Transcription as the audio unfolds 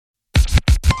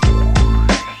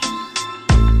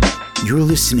You're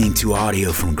listening to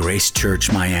audio from Grace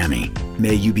Church Miami.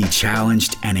 May you be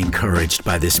challenged and encouraged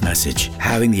by this message,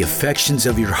 having the affections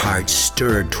of your heart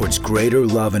stirred towards greater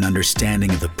love and understanding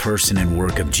of the person and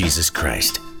work of Jesus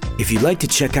Christ. If you'd like to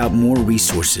check out more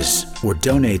resources or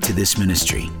donate to this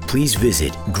ministry, please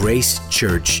visit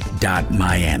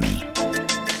gracechurch.miami.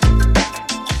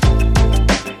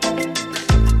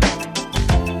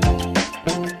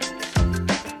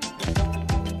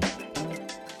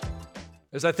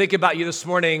 As I think about you this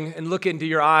morning and look into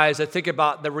your eyes, I think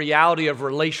about the reality of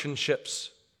relationships.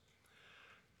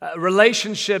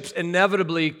 Relationships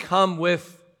inevitably come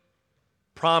with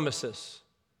promises.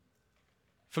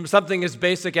 From something as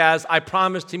basic as, I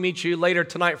promise to meet you later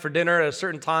tonight for dinner at a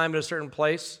certain time at a certain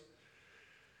place,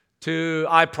 to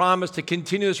I promise to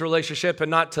continue this relationship and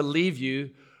not to leave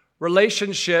you.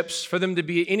 Relationships, for them to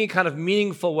be any kind of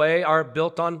meaningful way, are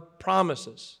built on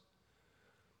promises.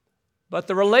 But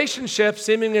the relationship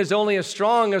seemingly is only as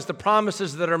strong as the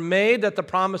promises that are made, that the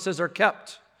promises are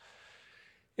kept.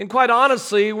 And quite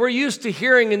honestly, we're used to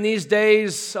hearing in these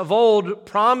days of old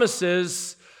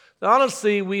promises that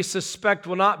honestly we suspect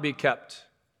will not be kept.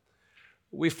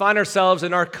 We find ourselves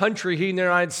in our country here in the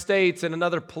United States in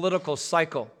another political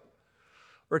cycle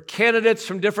where candidates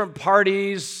from different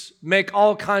parties make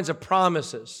all kinds of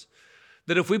promises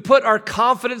that if we put our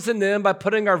confidence in them by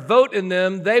putting our vote in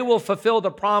them, they will fulfill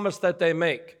the promise that they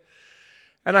make.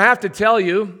 And I have to tell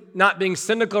you, not being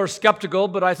cynical or skeptical,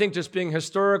 but I think just being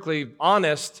historically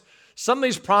honest, some of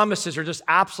these promises are just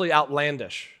absolutely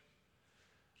outlandish.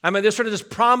 I mean, they sort of just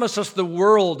promise us the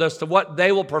world as to what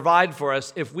they will provide for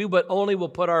us if we but only will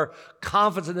put our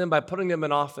confidence in them by putting them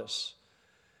in office.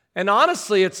 And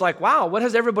honestly, it's like, wow, what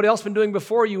has everybody else been doing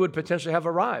before you would potentially have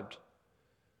arrived?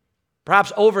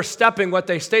 Perhaps overstepping what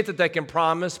they state that they can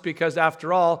promise because,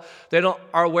 after all, they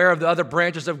are aware of the other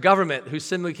branches of government who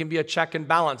simply can be a check and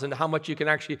balance and how much you can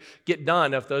actually get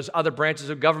done if those other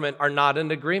branches of government are not in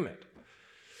agreement.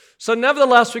 So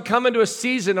nevertheless, we come into a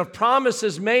season of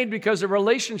promises made because of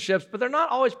relationships, but they're not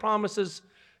always promises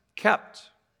kept.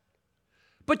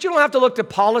 But you don't have to look to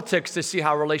politics to see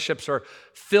how relationships are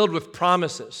filled with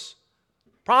promises.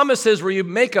 Promises where you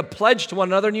make a pledge to one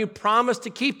another and you promise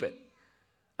to keep it.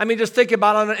 I mean, just think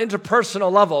about on an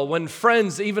interpersonal level, when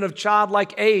friends, even of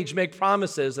childlike age, make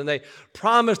promises and they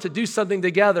promise to do something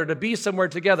together, to be somewhere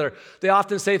together. They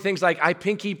often say things like, I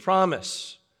pinky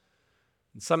promise.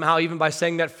 And somehow, even by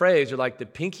saying that phrase, you're like, the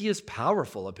pinky is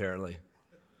powerful, apparently.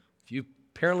 If you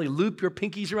apparently loop your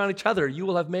pinkies around each other, you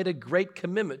will have made a great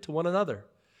commitment to one another.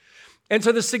 And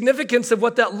so the significance of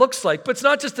what that looks like, but it's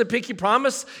not just a pinky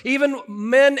promise. Even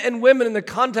men and women in the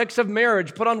context of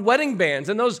marriage put on wedding bands.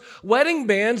 And those wedding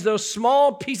bands, those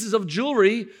small pieces of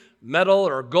jewelry, metal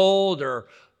or gold or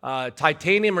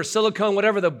titanium or silicone,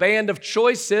 whatever the band of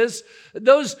choice is,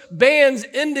 those bands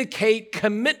indicate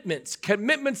commitments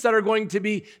that are going to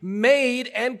be made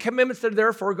and commitments that are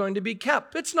therefore going to be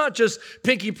kept. It's not just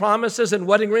pinky promises and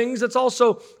wedding rings, it's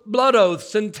also blood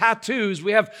oaths and tattoos.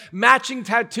 We have matching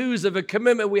tattoos of a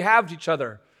commitment we have to each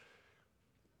other.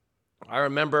 I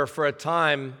remember for a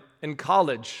time in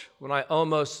college when I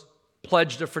almost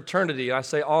pledged a fraternity. I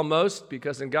say almost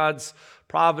because in God's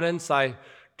providence, I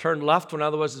turned left when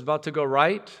otherwise was about to go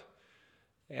right.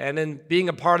 And in being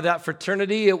a part of that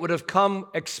fraternity, it would have come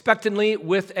expectantly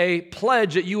with a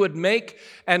pledge that you would make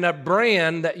and a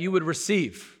brand that you would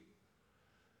receive.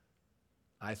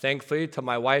 I thankfully, to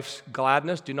my wife's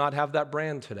gladness, do not have that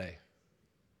brand today.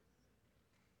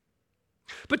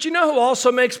 But you know who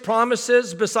also makes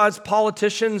promises besides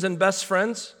politicians and best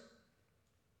friends?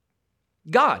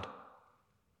 God.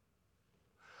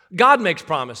 God makes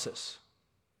promises.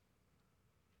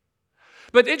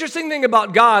 But the interesting thing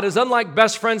about God is, unlike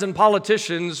best friends and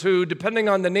politicians who, depending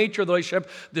on the nature of the relationship,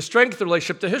 the strength of the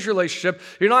relationship, to his relationship,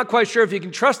 you're not quite sure if you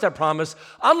can trust that promise.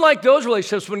 Unlike those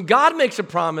relationships, when God makes a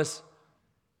promise,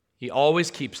 he always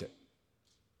keeps it.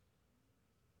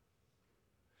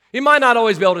 You might not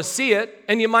always be able to see it,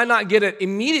 and you might not get it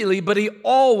immediately, but he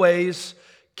always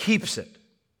keeps it.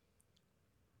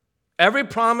 Every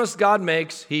promise God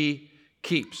makes, he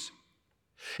keeps.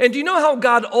 And do you know how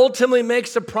God ultimately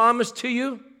makes a promise to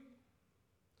you?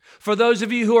 For those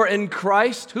of you who are in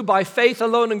Christ, who by faith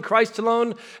alone in Christ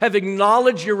alone have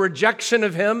acknowledged your rejection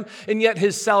of him and yet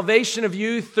his salvation of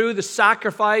you through the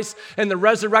sacrifice and the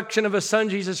resurrection of his son,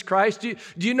 Jesus Christ. Do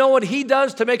you know what he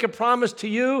does to make a promise to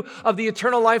you of the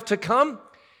eternal life to come?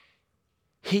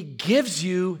 He gives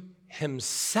you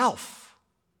himself.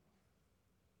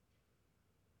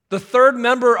 The third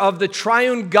member of the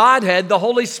triune Godhead, the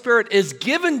Holy Spirit, is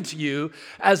given to you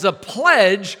as a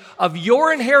pledge of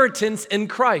your inheritance in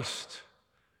Christ.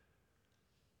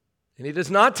 and he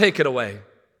does not take it away.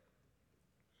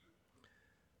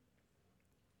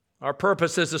 Our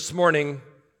purpose is this morning,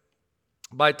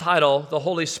 by title, The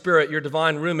Holy Spirit, Your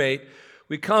Divine Roommate.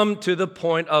 We come to the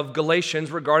point of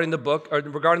Galatians regarding the book, or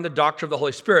regarding the doctrine of the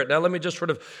Holy Spirit. Now, let me just sort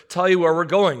of tell you where we're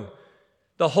going.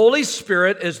 The Holy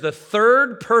Spirit is the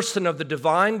third person of the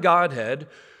divine Godhead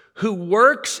who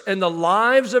works in the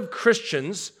lives of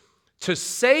Christians to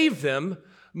save them,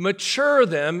 mature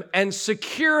them, and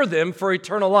secure them for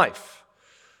eternal life.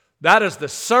 That is the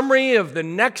summary of the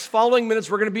next following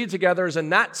minutes we're going to be together, is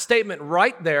in that statement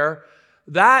right there.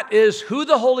 That is who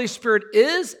the Holy Spirit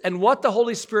is and what the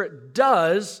Holy Spirit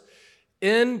does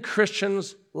in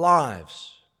Christians'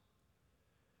 lives.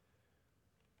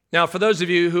 Now, for those of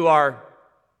you who are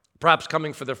perhaps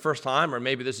coming for the first time, or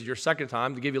maybe this is your second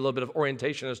time, to give you a little bit of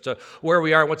orientation as to where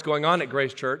we are and what's going on at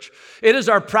Grace Church. It is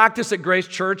our practice at Grace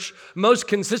Church most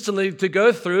consistently to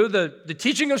go through the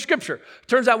teaching of Scripture.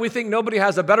 Turns out we think nobody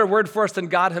has a better word for us than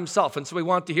God himself, and so we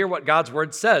want to hear what God's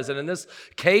word says. And in this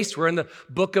case, we're in the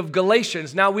book of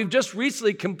Galatians. Now, we've just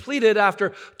recently completed,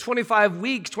 after 25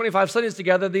 weeks, 25 Sundays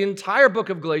together, the entire book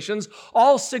of Galatians,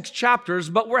 all 6 chapters,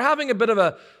 but we're having a bit of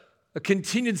a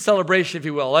continued celebration, if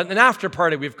you will, an after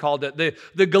party, we've called it,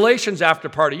 the Galatians after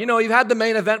party. You know, you've had the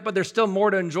main event, but there's still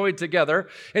more to enjoy together.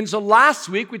 And so last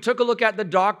week, we took a look at the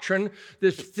doctrine,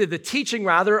 the teaching,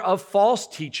 rather, of false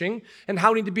teaching, and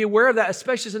how we need to be aware of that,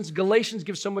 especially since Galatians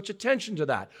gives so much attention to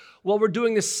that. Well, we're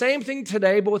doing the same thing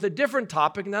today, but with a different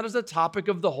topic, and that is the topic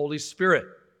of the Holy Spirit.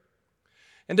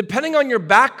 And depending on your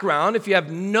background, if you have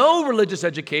no religious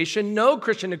education, no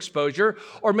Christian exposure,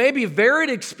 or maybe varied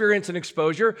experience and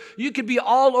exposure, you could be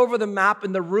all over the map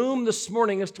in the room this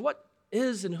morning as to what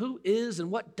is and who is and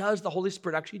what does the Holy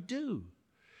Spirit actually do.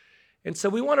 And so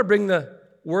we want to bring the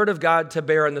Word of God to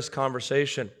bear in this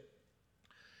conversation.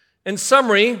 In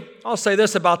summary, I'll say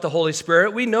this about the Holy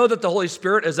Spirit. We know that the Holy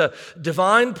Spirit is a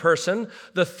divine person,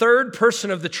 the third person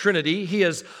of the Trinity. He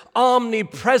is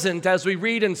omnipresent, as we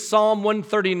read in Psalm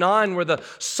 139, where the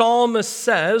psalmist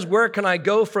says, "Where can I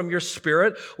go from your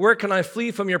spirit? Where can I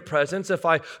flee from your presence? If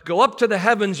I go up to the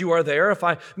heavens, you are there. If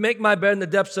I make my bed in the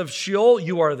depths of Sheol,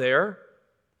 you are there."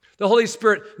 The Holy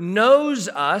Spirit knows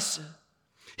us.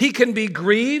 He can be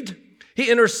grieved. He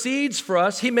intercedes for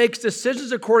us. He makes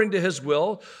decisions according to his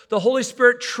will. The Holy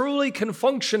Spirit truly can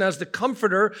function as the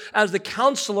comforter, as the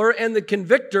counselor, and the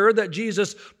convictor that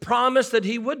Jesus promised that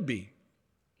he would be.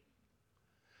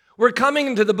 We're coming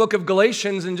into the book of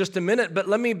Galatians in just a minute, but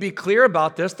let me be clear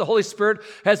about this. The Holy Spirit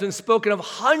has been spoken of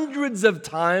hundreds of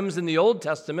times in the Old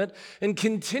Testament and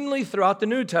continually throughout the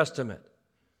New Testament.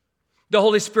 The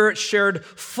Holy Spirit shared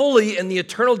fully in the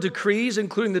eternal decrees,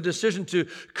 including the decision to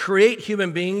create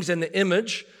human beings in the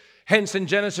image. Hence, in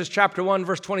Genesis chapter 1,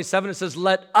 verse 27, it says,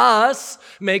 "Let us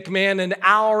make man in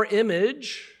our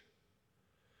image."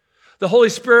 The Holy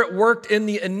Spirit worked in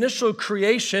the initial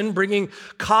creation, bringing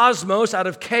cosmos out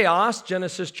of chaos,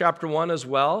 Genesis chapter 1 as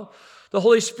well. The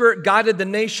Holy Spirit guided the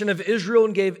nation of Israel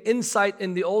and gave insight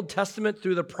in the Old Testament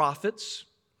through the prophets.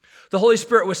 The Holy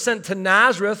Spirit was sent to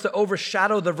Nazareth to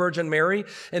overshadow the Virgin Mary,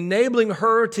 enabling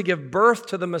her to give birth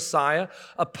to the Messiah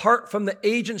apart from the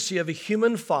agency of a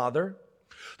human father.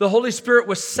 The Holy Spirit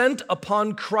was sent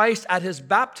upon Christ at his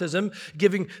baptism,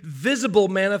 giving visible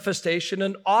manifestation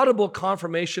and audible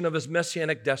confirmation of his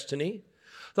messianic destiny.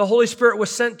 The Holy Spirit was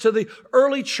sent to the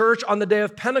early church on the day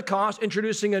of Pentecost,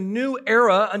 introducing a new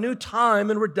era, a new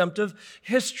time in redemptive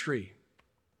history.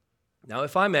 Now,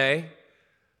 if I may,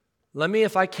 let me,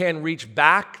 if I can, reach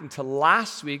back into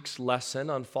last week's lesson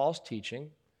on false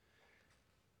teaching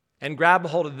and grab a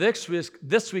hold of this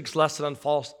week's lesson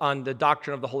on the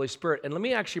doctrine of the Holy Spirit. And let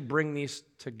me actually bring these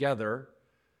together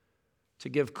to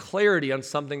give clarity on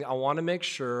something I want to make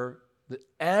sure that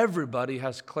everybody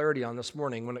has clarity on this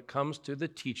morning when it comes to the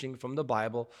teaching from the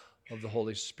Bible of the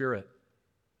Holy Spirit.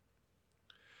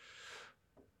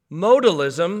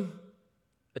 Modalism,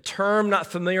 a term not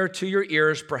familiar to your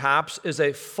ears, perhaps, is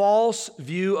a false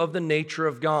view of the nature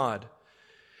of God.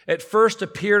 It first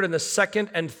appeared in the 2nd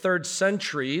and 3rd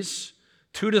centuries,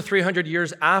 200 to 300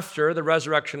 years after the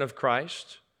resurrection of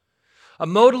Christ. A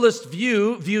modalist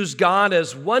view views God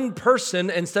as one person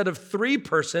instead of 3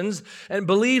 persons and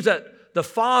believes that the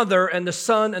Father and the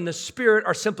Son and the Spirit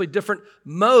are simply different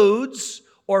modes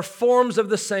or forms of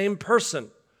the same person.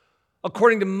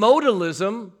 According to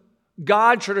modalism,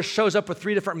 God sort of shows up with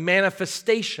 3 different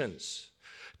manifestations.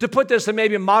 To put this in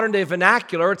maybe a modern day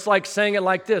vernacular, it's like saying it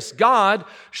like this: God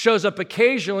shows up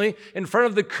occasionally in front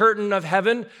of the curtain of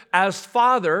heaven as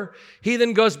Father. He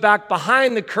then goes back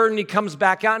behind the curtain, he comes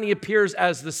back out and he appears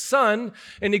as the Son,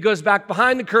 and he goes back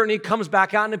behind the curtain, he comes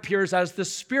back out and appears as the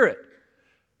Spirit.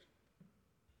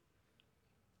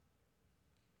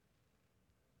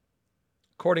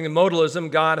 According to modalism,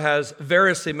 God has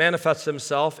variously manifested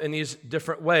himself in these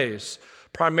different ways.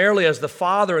 Primarily as the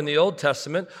Father in the Old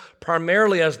Testament,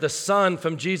 primarily as the Son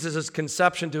from Jesus'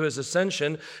 conception to his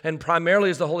ascension, and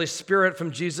primarily as the Holy Spirit from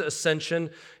Jesus'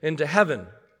 ascension into heaven.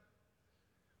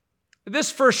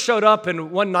 This first showed up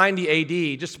in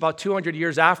 190 AD, just about 200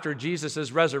 years after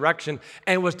Jesus' resurrection,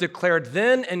 and was declared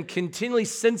then and continually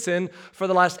since then for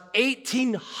the last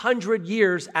 1,800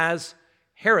 years as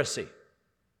heresy.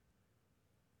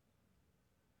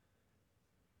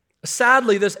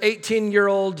 Sadly, this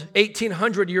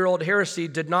 1,800-year-old heresy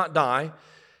did not die.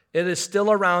 It is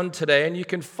still around today, and you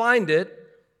can find it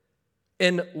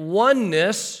in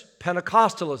oneness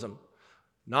Pentecostalism.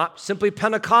 Not simply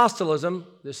Pentecostalism.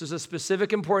 This is a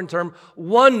specific important term.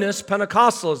 Oneness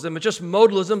Pentecostalism. It's just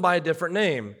modalism by a different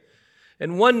name.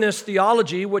 In oneness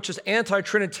theology, which is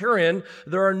anti-Trinitarian,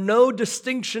 there are no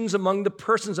distinctions among the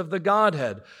persons of the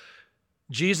Godhead.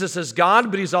 Jesus is God,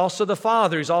 but he's also the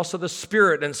Father. He's also the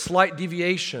Spirit, and slight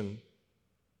deviation.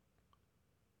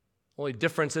 Only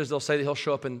difference is they'll say that he'll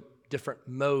show up in different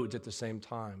modes at the same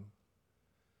time.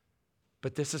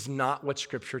 But this is not what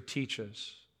Scripture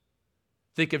teaches.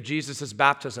 Think of Jesus'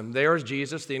 baptism. There is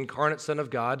Jesus, the incarnate Son of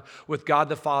God, with God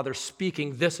the Father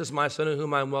speaking, "This is my Son in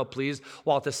whom I am well pleased,"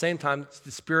 while at the same time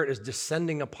the Spirit is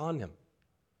descending upon him.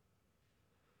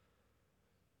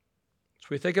 So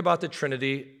we think about the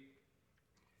Trinity,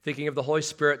 thinking of the Holy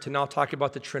Spirit, to now talk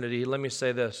about the Trinity. Let me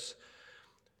say this.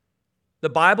 The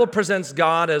Bible presents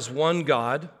God as one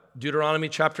God. Deuteronomy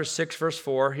chapter 6, verse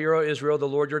 4, "Hear, O Israel, the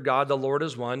Lord your God, the Lord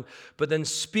is one," but then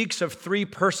speaks of three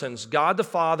persons, God the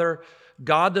Father,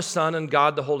 God the Son, and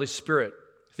God the Holy Spirit.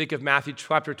 Think of Matthew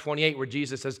chapter 28, where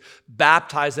Jesus says,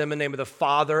 "Baptize them in the name of the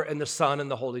Father and the Son and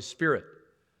the Holy Spirit."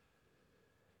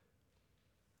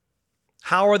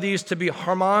 How are these to be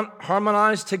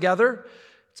harmonized together?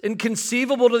 It's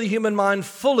inconceivable to the human mind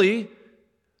fully,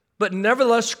 but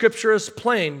nevertheless, Scripture is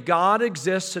plain. God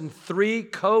exists in three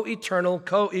co-eternal,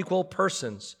 co-equal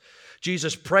persons.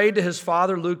 Jesus prayed to his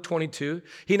Father, Luke 22.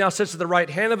 He now sits at the right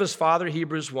hand of his Father,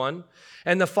 Hebrews 1.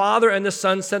 And the Father and the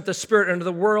Son sent the Spirit into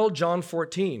the world, John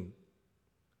 14.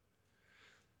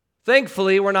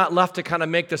 Thankfully, we're not left to kind of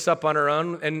make this up on our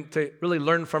own and to really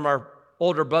learn from our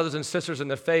older brothers and sisters in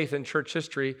the faith and church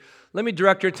history. Let me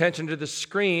direct your attention to the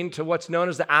screen to what's known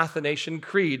as the Athanasian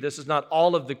Creed. This is not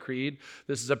all of the creed.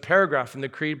 This is a paragraph from the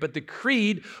creed, but the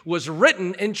creed was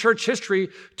written in church history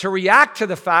to react to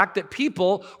the fact that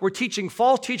people were teaching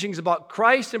false teachings about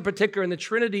Christ in particular and the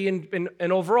Trinity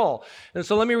and overall. And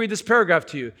so let me read this paragraph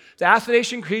to you. The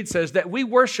Athanasian Creed says that we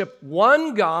worship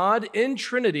one God in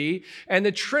Trinity and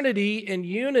the Trinity in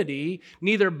unity,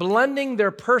 neither blending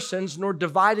their persons nor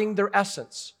dividing their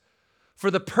essence. For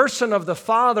the person of the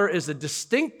Father is a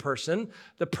distinct person,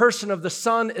 the person of the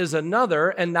Son is another,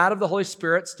 and that of the Holy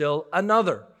Spirit still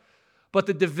another. But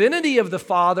the divinity of the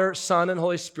Father, Son, and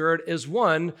Holy Spirit is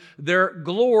one, their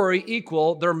glory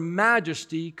equal, their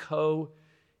majesty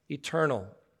co-eternal.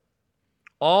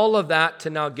 All of that to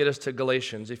now get us to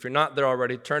Galatians. If you're not there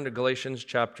already, turn to Galatians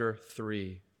chapter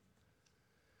 3.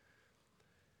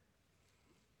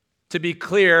 To be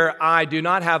clear, I do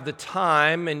not have the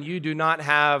time and you do not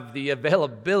have the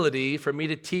availability for me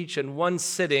to teach in one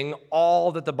sitting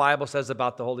all that the Bible says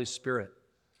about the Holy Spirit.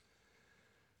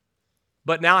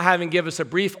 But now, having given us a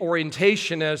brief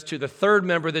orientation as to the third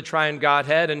member of the Triune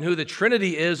Godhead and who the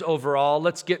Trinity is overall,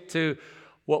 let's get to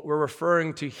what we're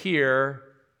referring to here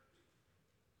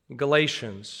in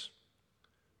Galatians.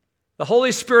 The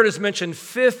Holy Spirit is mentioned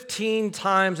 15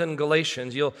 times in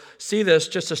Galatians. You'll see this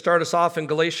just to start us off in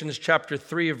Galatians chapter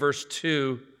 3, verse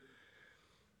 2.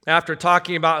 After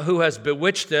talking about who has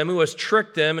bewitched them, who has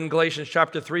tricked them in Galatians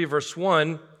chapter 3, verse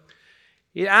 1,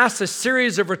 he asks a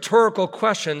series of rhetorical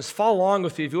questions. Follow along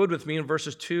with me, if you would, with me in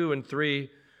verses 2 and 3.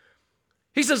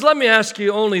 He says, "Let me ask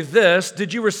you only this.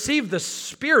 Did you receive the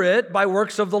Spirit by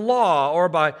works of the law or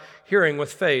by hearing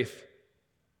with faith?"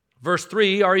 Verse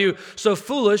 3, "Are you so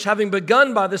foolish, having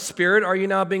begun by the Spirit, are you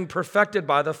now being perfected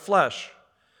by the flesh?"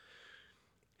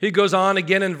 He goes on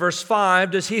again in verse 5,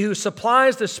 "Does he who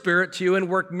supplies the Spirit to you and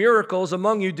work miracles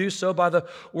among you do so by the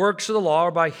works of the law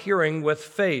or by hearing with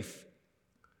faith?"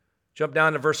 Jump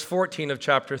down to verse 14 of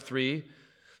chapter 3,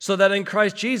 "So that in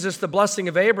Christ Jesus the blessing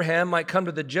of Abraham might come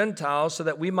to the Gentiles so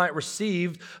that we might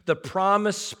receive the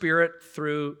promised Spirit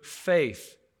through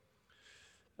faith."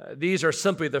 These are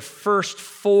simply the first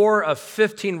 4 of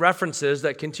 15 references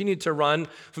that continue to run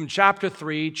from chapter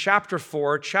 3, chapter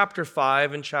 4, chapter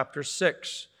 5, and chapter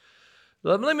 6.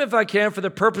 Let me, if I can, for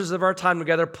the purposes of our time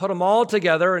together, put them all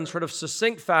together in sort of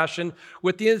succinct fashion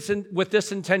with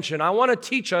this intention. I want to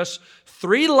teach us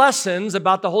 3 lessons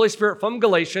about the Holy Spirit from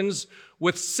Galatians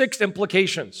with 6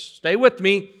 implications. Stay with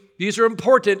me. These are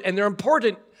important, and they're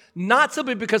important not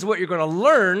simply because of what you're going to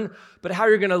learn, but how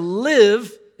you're going to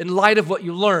live in light of what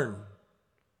you learn.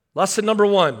 Lesson number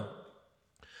 1.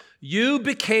 You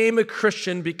became a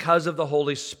Christian because of the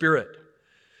Holy Spirit.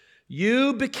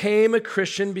 You became a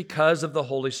Christian because of the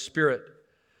Holy Spirit.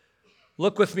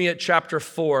 Look with me at chapter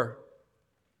 4.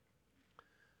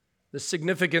 The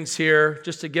significance here,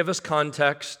 just to give us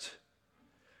context,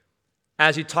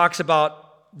 as he talks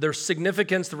about the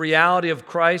significance, the reality of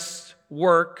Christ's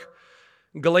work,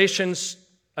 Galatians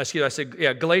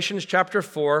chapter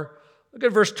 4, look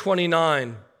at verse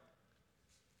 29.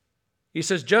 He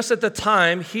says, just at the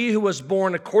time, he who was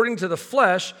born according to the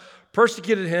flesh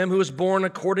persecuted him who was born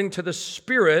according to the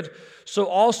Spirit, so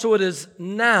also it is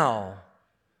now.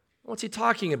 What's he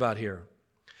talking about here?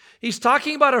 He's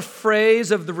talking about a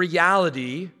phrase of the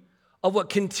reality of what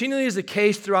continually is the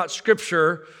case throughout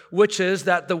Scripture, which is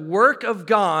that the work of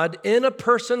God in a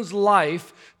person's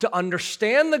life to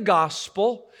understand the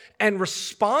gospel and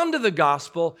respond to the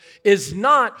gospel is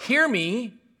not, hear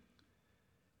me,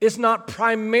 is not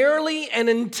primarily and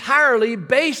entirely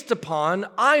based upon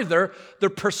either the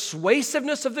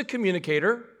persuasiveness of the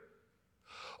communicator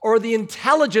or the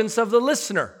intelligence of the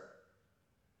listener.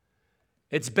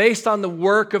 It's based on the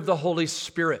work of the Holy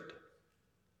Spirit.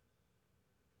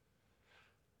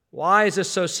 Why is this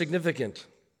so significant?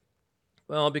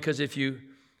 Well, because if you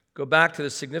go back to the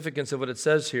significance of what it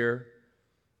says here,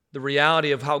 the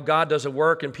reality of how God does a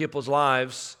work in people's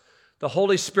lives, the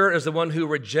Holy Spirit is the one who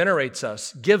regenerates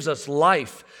us, gives us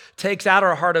life, takes out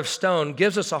our heart of stone,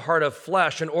 gives us a heart of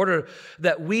flesh in order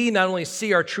that we not only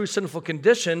see our true sinful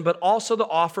condition, but also the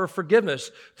offer of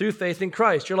forgiveness through faith in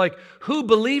Christ. You're like, who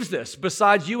believes this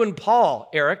besides you and Paul,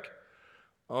 Eric?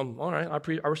 All right,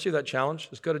 I receive that challenge.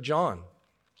 Let's go to John.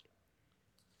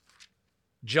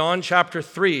 John chapter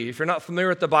 3. If you're not familiar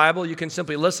with the Bible, you can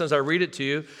simply listen as I read it to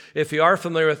you. If you are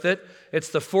familiar with it, it's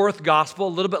the 4th gospel, a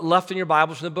little bit left in your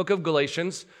Bibles from the book of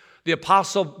Galatians. The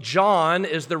Apostle John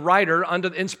is the writer under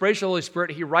the inspiration of the Holy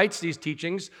Spirit. He writes these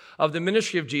teachings of the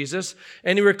ministry of Jesus,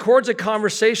 and he records a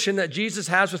conversation that Jesus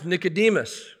has with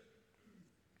Nicodemus.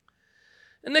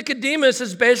 And Nicodemus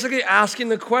is basically asking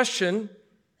the question,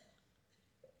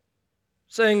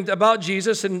 saying about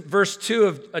Jesus in verse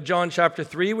 2 of John chapter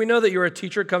 3, we know that you're a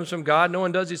teacher, comes from God. No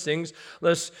one does these things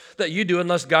that you do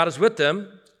unless God is with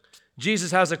them.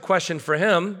 Jesus has a question for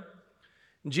him.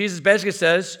 Jesus basically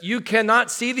says, you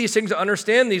cannot see these things or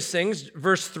understand these things,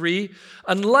 verse 3,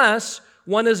 unless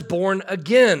one is born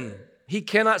again. He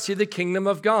cannot see the kingdom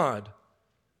of God.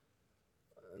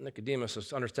 Nicodemus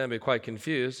is understandably quite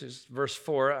confused. It's verse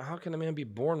 4, how can a man be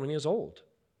born when he is old?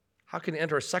 How can he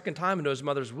enter a second time into his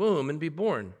mother's womb and be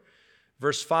born?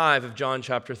 Verse 5 of John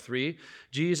chapter 3,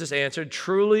 Jesus answered,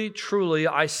 truly, truly,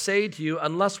 I say to you,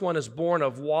 unless one is born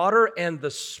of water and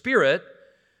the Spirit,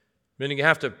 meaning you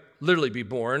have to literally be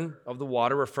born of the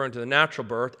water, referring to the natural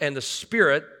birth, and the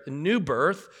Spirit, the new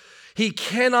birth, he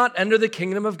cannot enter the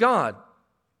kingdom of God.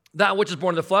 That which is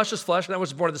born of the flesh is flesh, and that which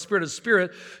is born of the Spirit is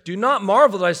spirit. Do not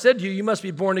marvel that I said to you, you must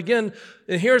be born again.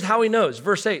 And here's how he knows.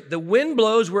 Verse 8, the wind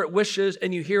blows where it wishes,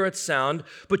 and you hear its sound,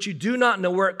 but you do not know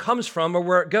where it comes from or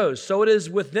where it goes. So it is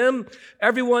with them,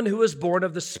 everyone who is born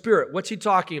of the Spirit. What's he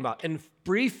talking about? In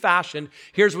brief fashion,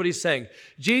 here's what he's saying.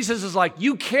 Jesus is like,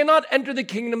 you cannot enter the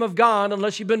kingdom of God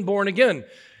unless you've been born again.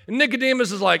 And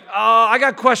Nicodemus is like, I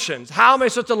got questions. How am I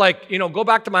supposed to go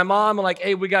back to my mom and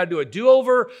hey, we got to do a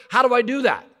do-over? How do I do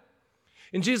that?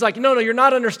 And Jesus is like, no, you're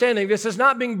not understanding. This is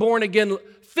not being born again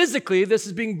physically. This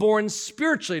is being born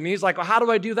spiritually. And he's like, well, how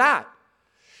do I do that?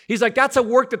 He's like, that's a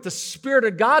work that the Spirit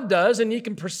of God does, and you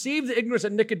can perceive the ignorance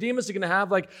that Nicodemus is going to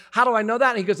have. Like, how do I know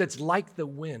that? And he goes, it's like the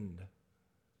wind.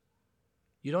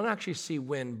 You don't actually see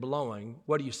wind blowing.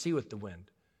 What do you see with the wind?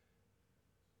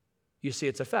 You see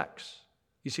its effects.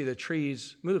 You see the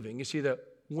trees moving. You see the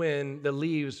wind, the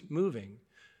leaves moving.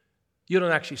 You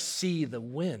don't actually see the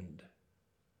wind.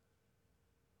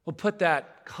 Well, put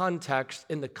that context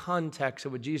in the context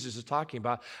of what Jesus is talking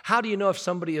about. How do you know if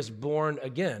somebody is born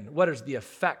again? What is the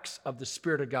effects of the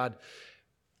Spirit of God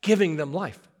giving them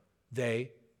life?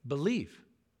 They believe.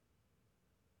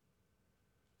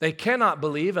 They cannot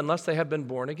believe unless they have been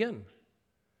born again,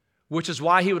 which is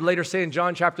why he would later say in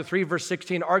John chapter 3, verse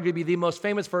 16, arguably the most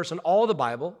famous verse in all the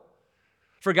Bible,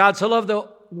 for God so loved the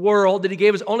world that he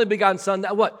gave his only begotten Son,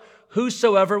 that what?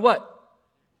 Whosoever what?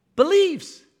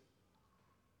 Believes.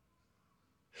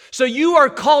 So you are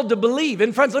called to believe.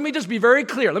 And friends, let me just be very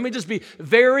clear. Let me just be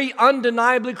very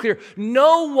undeniably clear.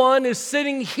 No one is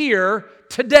sitting here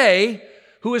today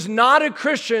who is not a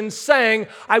Christian saying,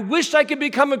 I wish I could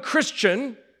become a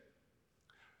Christian,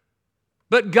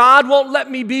 but God won't let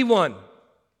me be one.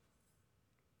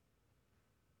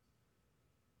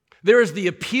 There is the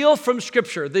appeal from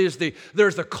Scripture. There's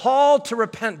the call to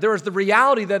repent. There is the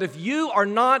reality that if you are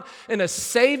not in a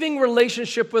saving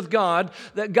relationship with God,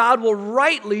 that God will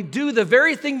rightly do the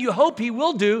very thing you hope He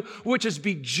will do, which is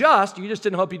be just. You just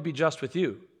didn't hope He'd be just with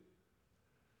you.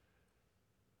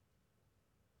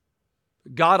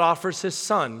 God offers His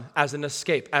Son as an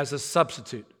escape, as a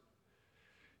substitute.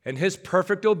 And His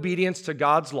perfect obedience to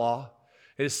God's law,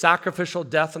 His sacrificial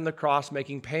death on the cross,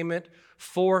 making payment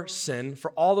for sin,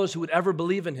 for all those who would ever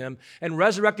believe in Him, and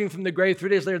resurrecting from the grave 3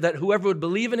 days later, that whoever would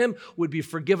believe in Him would be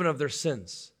forgiven of their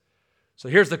sins. So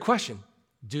here's the question.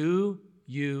 Do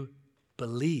you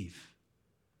believe?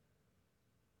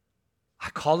 I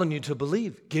call on you to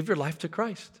believe. Give your life to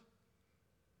Christ.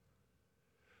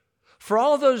 For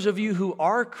all of those of you who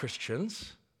are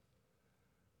Christians,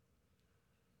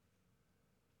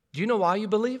 do you know why you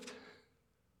believed?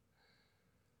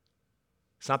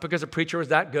 It's not because a preacher was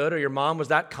that good or your mom was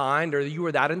that kind or you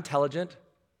were that intelligent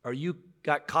or you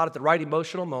got caught at the right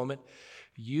emotional moment.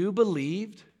 You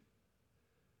believed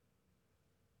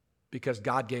because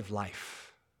God gave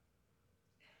life.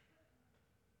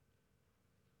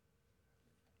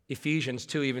 Ephesians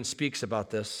 2 even speaks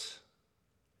about this.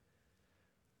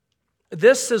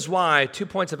 This is why, 2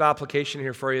 points of application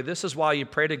here for you. This is why you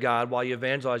pray to God while you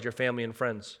evangelize your family and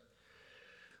friends.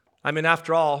 I mean,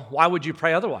 after all, why would you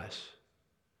pray otherwise?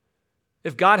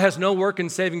 If God has no work in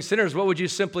saving sinners, what would you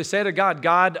simply say to God?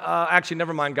 God, actually,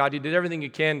 never mind, God, you did everything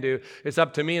you can do. It's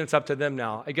up to me and it's up to them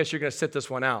now. I guess you're going to sit this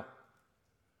one out.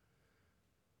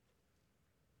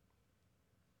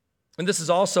 And this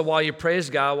is also why you praise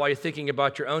God, while you're thinking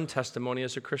about your own testimony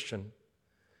as a Christian.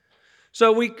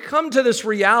 So we come to this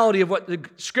reality of what the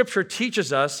Scripture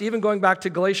teaches us, even going back to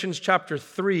Galatians chapter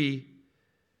 3,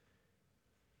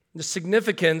 the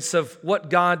significance of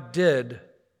what God did.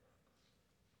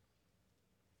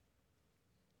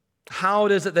 How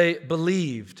it is that they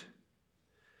believed.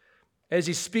 As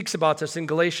he speaks about this in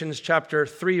Galatians chapter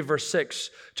 3, verse 6,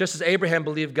 just as Abraham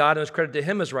believed God and was credited to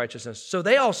him as righteousness, so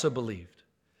they also believed.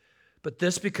 But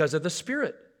this because of the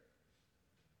Spirit.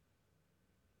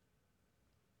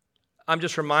 I'm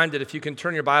just reminded, if you can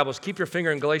turn your Bibles, keep your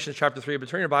finger in Galatians chapter 3, but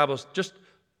turn your Bibles just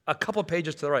a couple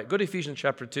pages to the right. Go to Ephesians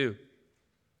chapter 2.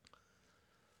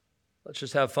 Let's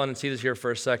just have fun and see this here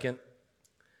for a second.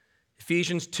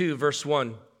 Ephesians 2, verse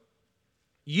 1.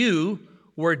 You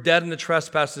were dead in the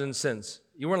trespasses and sins.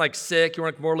 You weren't like sick, you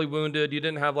weren't mortally wounded, you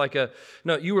didn't have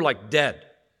no, you were like dead.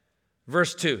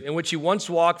 Verse 2, in which you once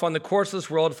walked on the course of this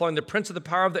world, following the prince of the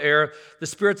power of the air, the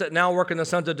spirits that now work in the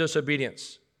sons of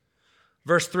disobedience.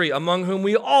 Verse 3, among whom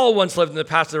we all once lived in the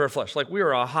passions of our flesh, like we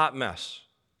were a hot mess.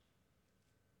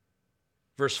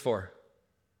 Verse 4,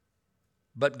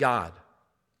 but God,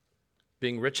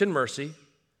 being rich in mercy,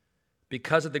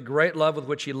 because of the great love with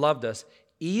which He loved us,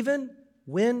 even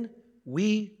when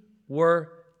we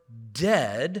were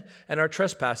dead and our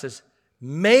trespasses,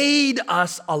 made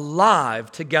us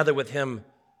alive together with Him,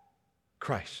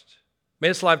 Christ. Made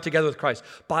us alive together with Christ.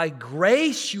 By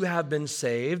grace you have been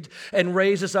saved, and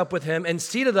raised us up with Him, and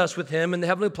seated us with Him in the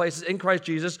heavenly places in Christ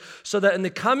Jesus, so that in the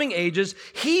coming ages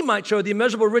He might show the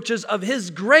immeasurable riches of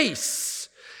His grace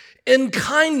in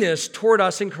kindness toward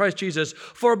us in Christ Jesus.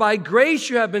 For by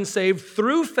grace you have been saved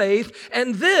through faith,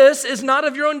 and this is not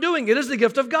of your own doing. It is the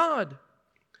gift of God,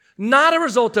 not a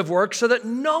result of works, so that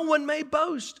no one may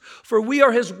boast. For we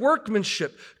are His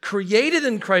workmanship, created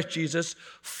in Christ Jesus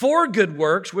for good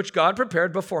works, which God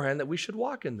prepared beforehand that we should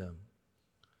walk in them.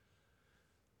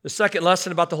 The second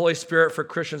lesson about the Holy Spirit for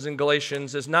Christians in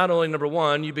Galatians is not only, number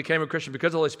one, you became a Christian because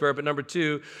of the Holy Spirit, but number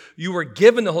two, you were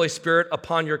given the Holy Spirit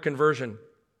upon your conversion.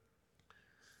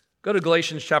 Go to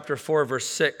Galatians chapter 4, verse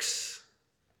 6.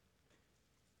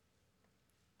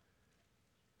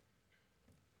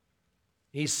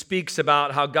 He speaks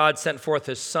about how God sent forth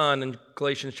His Son in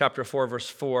Galatians chapter 4, verse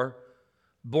 4,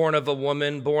 born of a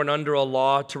woman, born under a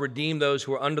law, to redeem those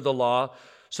who are under the law,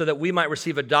 so that we might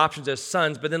receive adoptions as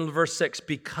sons. But then in verse 6,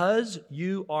 because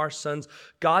you are sons,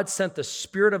 God sent the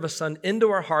Spirit of a Son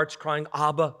into our hearts, crying,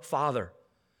 Abba, Father,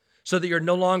 so that you're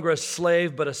no longer a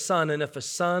slave, but a son, and if a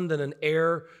son, then an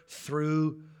heir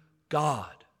through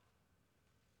God.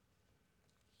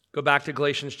 Go back to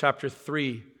Galatians chapter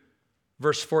 3,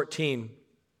 verse 14.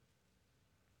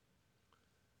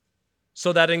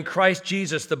 so that in Christ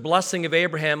Jesus the blessing of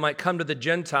Abraham might come to the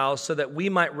Gentiles, so that we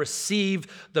might receive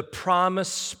the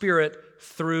promised Spirit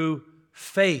through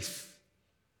faith.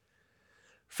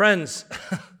 Friends,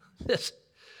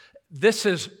 this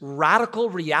is radical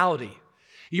reality.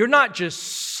 You're not just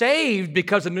saved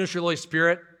because of the ministry of the Holy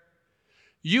Spirit.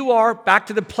 You are, back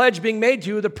to the pledge being made to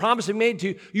you, the promise being made to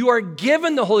you, you are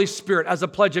given the Holy Spirit as a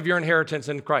pledge of your inheritance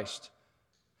in Christ.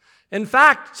 In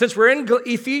fact, since we're in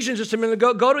Ephesians just a minute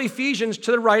ago, go to Ephesians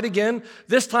to the right again,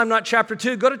 this time not chapter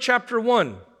 2, go to chapter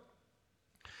 1.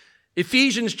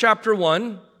 Ephesians chapter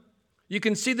 1, you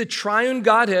can see the triune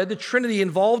Godhead, the Trinity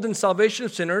involved in salvation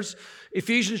of sinners.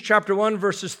 Ephesians chapter 1,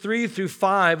 verses 3 through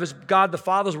 5 is God the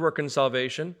Father's work in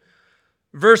salvation.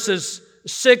 Verses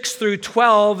 6 through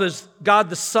 12 is God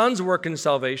the Son's work in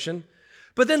salvation.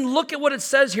 But then look at what it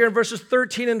says here in verses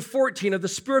 13 and 14 of the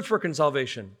Spirit's work in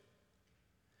salvation.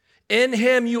 In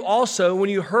him you also, when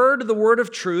you heard the word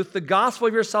of truth, the gospel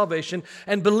of your salvation,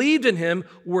 and believed in him,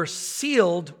 were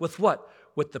sealed with what?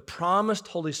 With the promised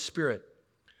Holy Spirit,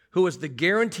 who is the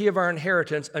guarantee of our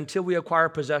inheritance until we acquire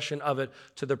possession of it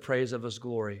to the praise of his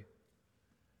glory.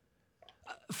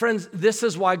 Friends, this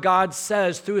is why God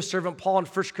says through his servant Paul in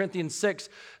 1 Corinthians 6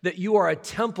 that you are a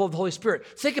temple of the Holy Spirit.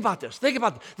 Think about this.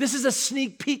 This is a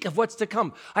sneak peek of what's to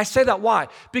come. I say that why?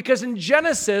 Because in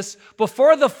Genesis,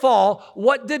 before the fall,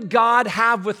 what did God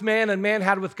have with man and man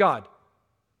had with God?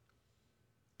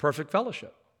 Perfect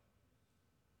fellowship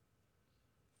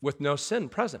with no sin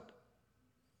present.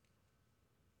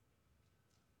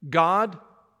 God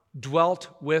dwelt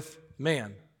with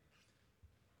man.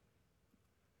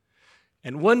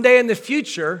 And one day in the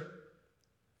future,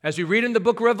 as we read in the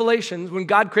book of Revelation, when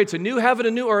God creates a new heaven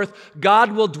and new earth,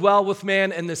 God will dwell with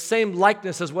man in the same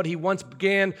likeness as what he once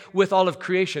began with all of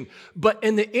creation. But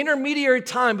in the intermediary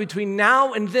time between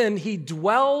now and then, he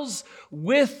dwells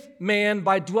with man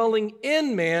by dwelling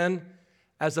in man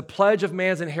as a pledge of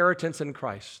man's inheritance in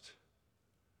Christ.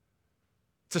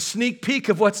 It's a sneak peek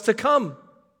of what's to come.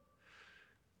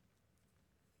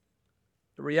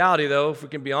 The reality, though, if we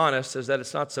can be honest, is that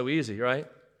it's not so easy, right?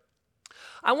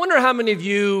 I wonder how many of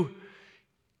you,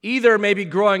 either maybe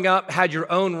growing up, had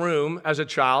your own room as a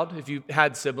child. If you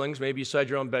had siblings, maybe you still had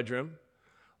your own bedroom.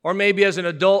 Or maybe as an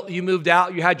adult, you moved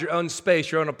out, you had your own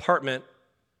space, your own apartment.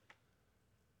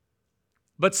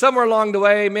 But somewhere along the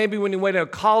way, maybe when you went to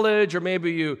college, or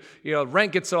maybe you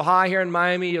rent gets so high here in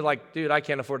Miami, you're like, dude, I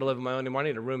can't afford to live on my own anymore. I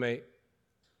need a roommate.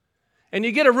 And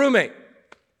you get a roommate.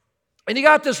 And you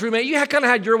got this roommate. You kind of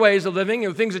had your ways of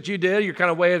living, things that you did, your kind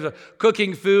of ways of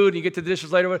cooking food, and you get to the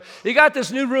dishes later. You got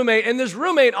this new roommate, and this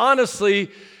roommate,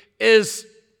 honestly, is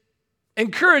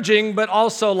encouraging, but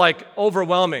also,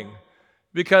 overwhelming.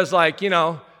 Because,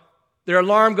 their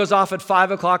alarm goes off at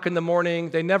 5 o'clock in the morning.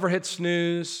 They never hit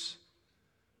snooze.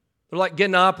 They're,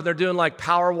 getting up, and they're doing,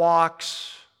 power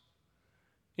walks.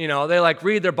 They,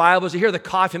 read their Bibles. You hear the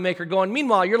coffee maker going.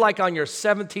 Meanwhile, you're, on your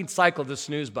 17th cycle of the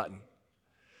snooze button.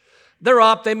 They're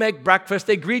up, they make breakfast,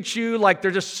 they greet you like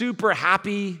they're just super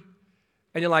happy.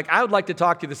 And you're like, I would like to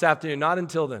talk to you this afternoon, not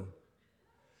until then.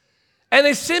 And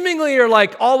they seemingly are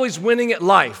always winning at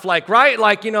life, right?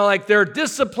 They're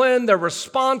disciplined, they're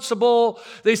responsible,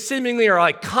 they seemingly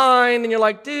are kind, and you're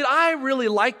like, dude, I really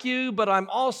like you, but I'm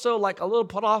also a little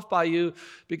put off by you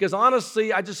because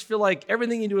honestly, I just feel like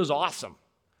everything you do is awesome.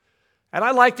 And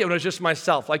I liked it when it was just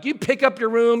myself. You pick up your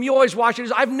room, you always wash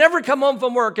it. I've never come home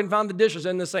from work and found the dishes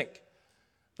in the sink.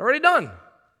 Already done.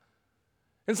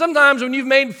 And sometimes when you've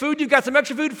made food, you've got some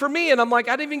extra food for me, and I'm like,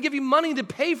 I didn't even give you money to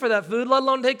pay for that food, let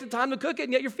alone take the time to cook it,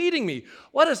 and yet you're feeding me.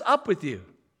 What is up with you?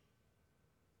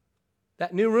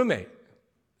 That new roommate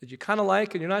that you kind of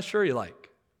like and you're not sure you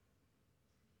like.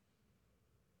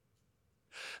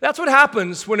 That's what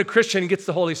happens when a Christian gets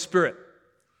the Holy Spirit.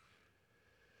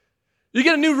 You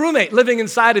get a new roommate living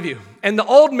inside of you, and the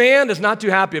old man is not too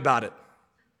happy about it.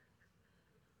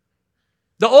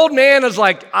 The old man is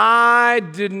like, I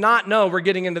did not know we're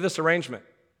getting into this arrangement.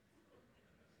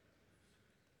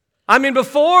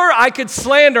 Before I could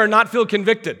slander and not feel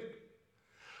convicted.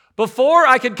 Before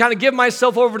I could kind of give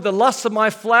myself over to the lusts of my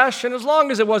flesh, and as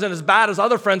long as it wasn't as bad as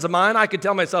other friends of mine, I could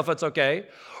tell myself it's okay.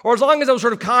 Or as long as I was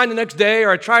sort of kind the next day, or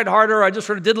I tried harder, or I just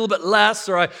sort of did a little bit less,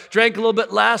 or I drank a little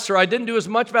bit less, or I didn't do as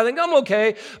much, but I think I'm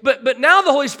okay. But now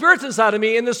the Holy Spirit's inside of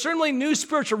me, and this certainly new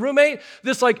spiritual roommate,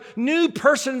 this new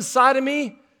person inside of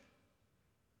me,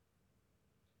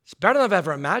 it's better than I've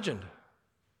ever imagined.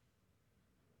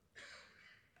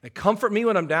 They comfort me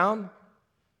when I'm down.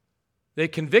 They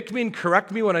convict me and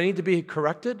correct me when I need to be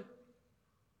corrected.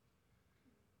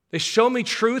 They show me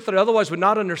truth that I otherwise would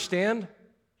not understand.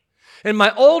 And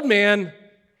my old man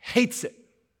hates it,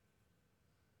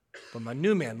 but my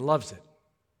new man loves it.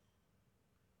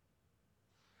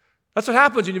 That's what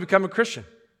happens when you become a Christian.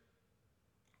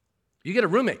 You get a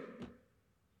roommate.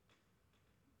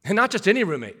 And not just any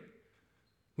roommate,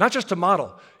 not just a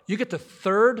model. You get the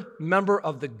third member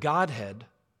of the Godhead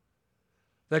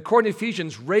that, according to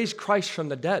Ephesians, raised Christ from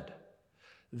the dead.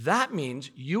 That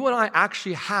means you and I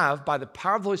actually have, by the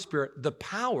power of the Holy Spirit, the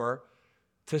power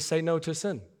to say no to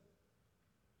sin.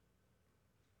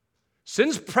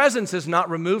 Sin's presence is not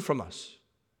removed from us.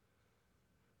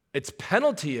 Its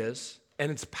penalty is,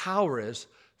 and its power is,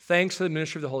 thanks to the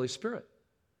ministry of the Holy Spirit.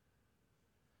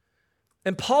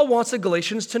 And Paul wants the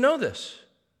Galatians to know this.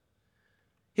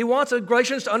 He wants the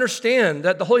Galatians to understand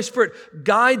that the Holy Spirit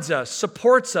guides us,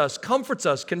 supports us, comforts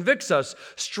us, convicts us,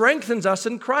 strengthens us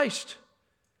in Christ.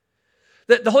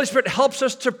 That the Holy Spirit helps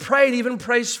us to pray and even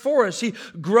prays for us. He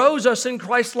grows us in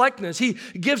Christ's likeness. He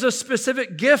gives us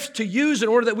specific gifts to use in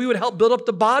order that we would help build up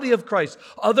the body of Christ,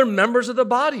 other members of the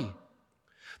body.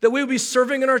 That we would be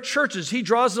serving in our churches. He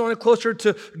draws us on closer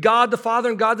to God the Father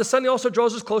and God the Son. He also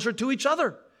draws us closer to each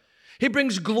other. He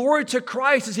brings glory to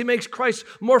Christ as he makes Christ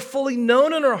more fully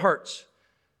known in our hearts.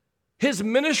 His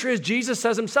ministry, as Jesus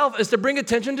says himself, is to bring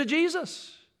attention to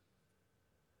Jesus.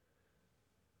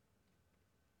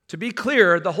 To be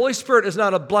clear, the Holy Spirit is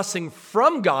not a blessing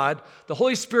from God. The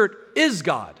Holy Spirit is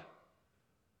God.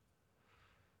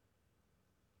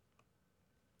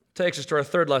 Takes us to our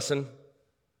third lesson.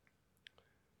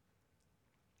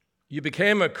 You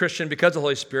became a Christian because of the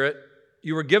Holy Spirit.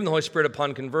 You were given the Holy Spirit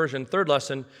upon conversion. Third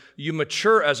lesson, you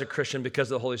mature as a Christian because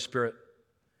of the Holy Spirit.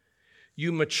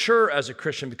 You mature as a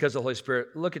Christian because of the Holy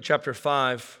Spirit. Look at chapter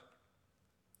 5,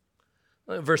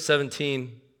 verse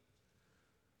 17.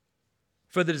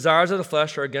 For the desires of the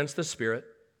flesh are against the Spirit.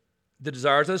 The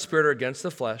desires of the Spirit are against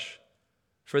the flesh.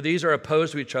 For these are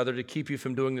opposed to each other to keep you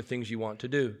from doing the things you want to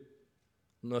do.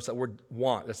 Notice that word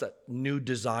want. That's that new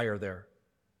desire there.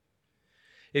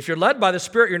 If you're led by the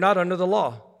Spirit, you're not under the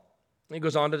law. He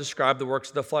goes on to describe the works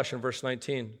of the flesh in verse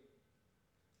 19.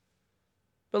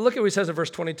 But look at what he says in verse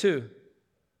 22.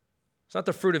 It's not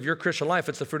the fruit of your Christian life,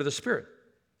 it's the fruit of the Spirit.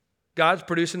 God's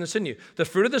producing this in you. The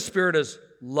fruit of the Spirit is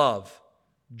love,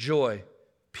 joy,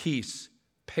 peace,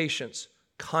 patience,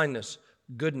 kindness,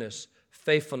 goodness,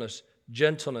 faithfulness,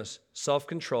 gentleness,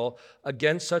 self-control.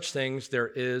 Against such things there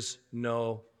is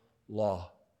no law.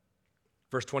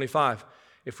 Verse 25.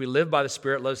 If we live by the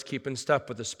Spirit, let us keep in step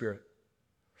with the Spirit.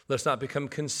 Let's not become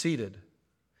conceited.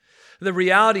 The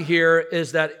reality here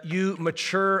is that you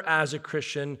mature as a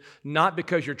Christian not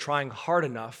because you're trying hard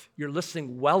enough, you're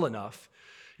listening well enough,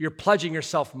 you're pledging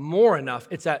yourself more enough.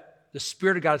 It's that the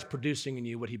Spirit of God is producing in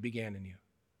you what He began in you.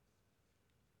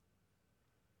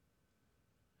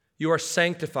 You are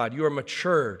sanctified. You are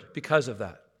matured because of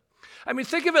that. I mean,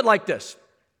 think of it like this.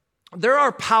 There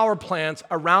are power plants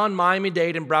around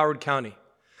Miami-Dade and Broward County.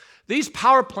 These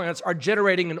power plants are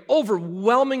generating an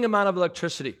overwhelming amount of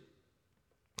electricity.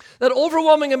 That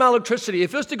overwhelming amount of electricity,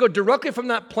 if it was to go directly from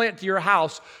that plant to your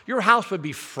house would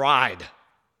be fried.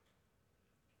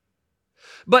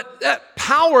 But that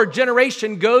power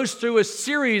generation goes through a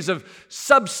series of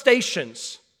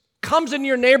substations, comes in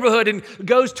your neighborhood and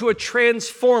goes to a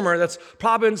transformer that's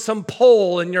probably in some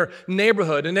pole in your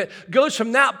neighborhood. And it goes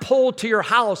from that pole to your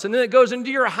house. And then it goes into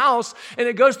your house and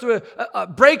it goes through a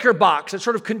breaker box that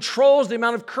sort of controls the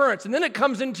amount of currents. And then it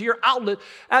comes into your outlet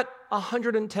at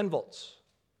 110 volts.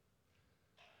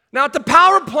 Now at the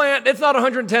power plant, it's not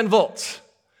 110 volts.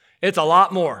 It's a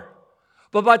lot more.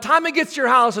 But by the time it gets to your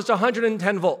house, it's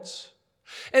 110 volts.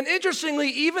 And interestingly,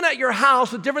 even at your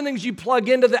house with different things you plug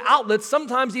into the outlets,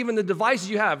 sometimes even the devices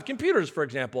you have, computers, for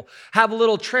example, have a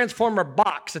little transformer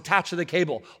box attached to the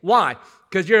cable. Why?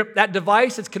 Because that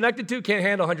device it's connected to can't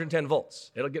handle 110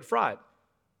 volts. It'll get fried.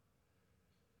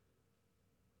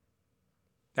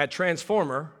 That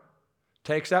transformer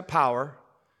takes that power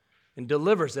and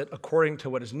delivers it according to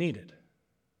what is needed.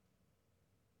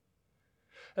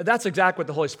 And that's exactly what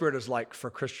the Holy Spirit is like for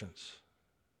Christians.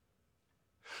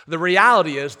 The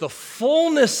reality is the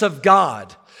fullness of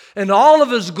God and all of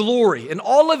His glory and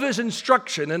all of His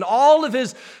instruction and all of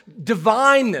His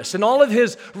divineness and all of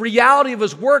His reality of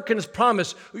His work and His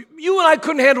promise, you and I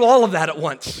couldn't handle all of that at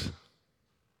once.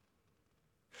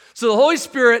 So the Holy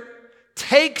Spirit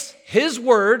takes His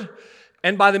word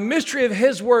and by the mystery of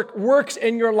His work works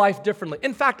in your life differently.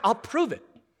 In fact, I'll prove it.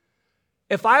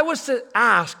 If I was to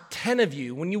ask 10 of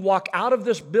you when you walk out of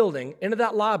this building into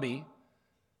that lobby,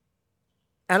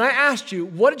 and I asked you,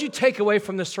 what did you take away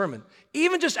from this sermon?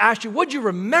 Even just asked you, what did you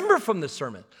remember from this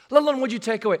sermon? Let alone what did you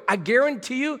take away? I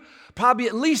guarantee you, probably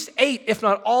at least 8, if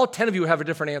not all 10 of you have a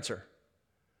different answer.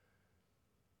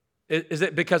 Is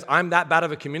it because I'm that bad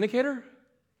of a communicator?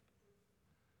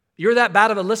 You're that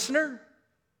bad of a listener?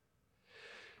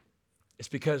 It's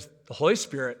because the Holy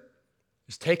Spirit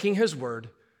is taking his word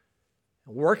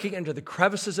and working into the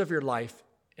crevices of your life,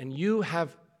 and you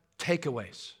have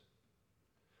takeaways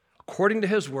according to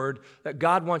his word that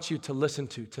God wants you to listen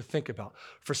to think about.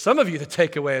 For some of you, the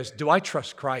takeaway is, do I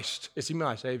trust Christ? Is he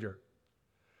my Savior?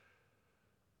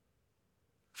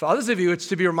 For others of you, it's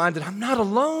to be reminded, I'm not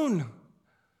alone.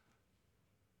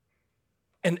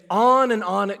 And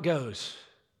on it goes.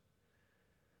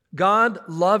 God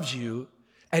loves you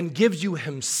and gives you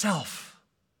himself.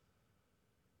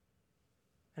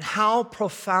 And how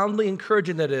profoundly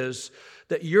encouraging that is,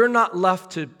 that you're not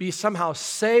left to be somehow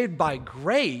saved by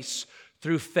grace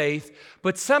through faith,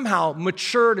 but somehow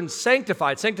matured and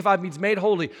sanctified. Sanctified means made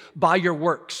holy by your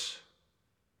works.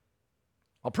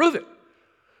 I'll prove it.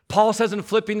 Paul says in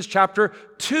Philippians chapter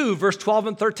 2, verse 12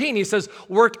 and 13, he says,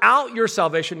 work out your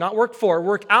salvation, not work for,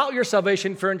 work out your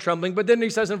salvation, fear and trembling. But then he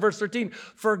says in verse 13,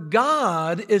 for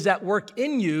God is at work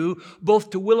in you, both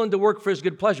to will and to work for his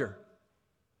good pleasure.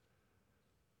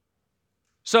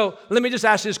 So let me just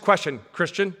ask you this question,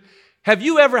 Christian. Have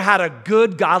you ever had a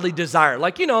good godly desire?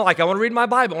 Like I want to read my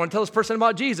Bible. I want to tell this person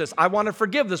about Jesus. I want to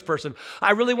forgive this person.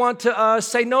 I really want to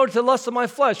say no to the lust of my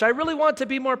flesh. I really want to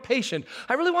be more patient.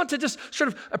 I really want to just sort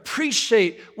of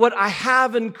appreciate what I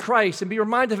have in Christ and be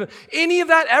reminded of him. Any of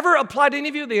that ever apply to any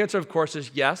of you? The answer, of course, is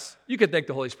yes. You can thank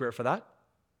the Holy Spirit for that.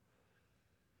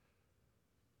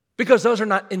 Because those are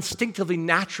not instinctively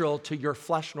natural to your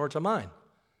flesh nor to mine.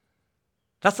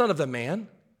 That's not of the man.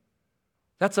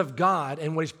 That's of God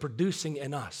and what he's producing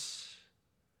in us.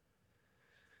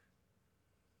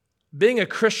 Being a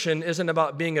Christian isn't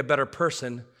about being a better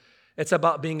person. It's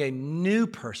about being a new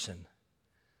person.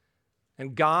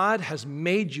 And God has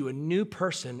made you a new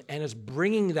person and is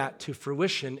bringing that to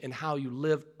fruition in how you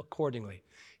live accordingly.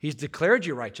 He's declared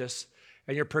you righteous,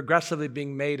 and you're progressively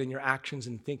being made in your actions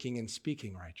and thinking and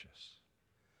speaking righteous.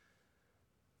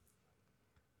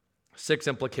 6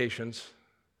 implications.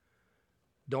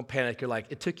 Don't panic. You're like,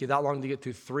 it took you that long to get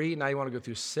through 3. Now you want to go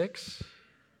through 6?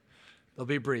 They'll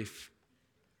be brief.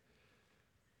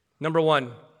 Number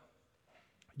 1,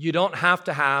 you don't have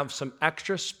to have some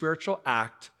extra spiritual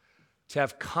act to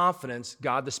have confidence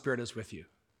God the Spirit is with you.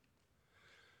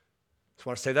 So I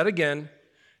want to say that again.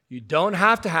 You don't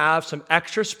have to have some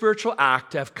extra spiritual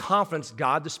act to have confidence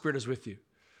God the Spirit is with you.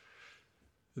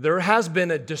 There has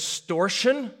been a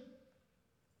distortion,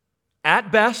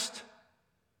 at best,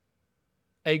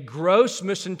 a gross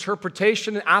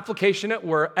misinterpretation and application at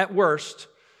worst,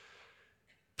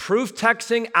 proof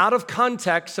texting out of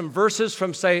context some verses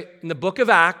from, say, in the book of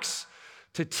Acts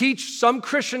to teach some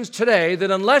Christians today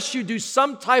that unless you do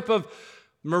some type of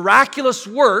miraculous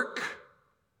work,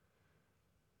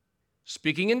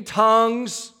 speaking in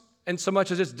tongues, and so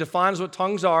much as it defines what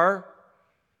tongues are,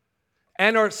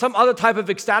 and or some other type of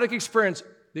ecstatic experience,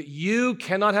 that you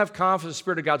cannot have confidence the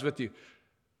Spirit of God's with you.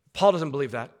 Paul doesn't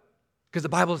believe that. Because the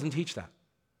Bible doesn't teach that.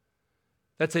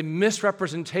 That's a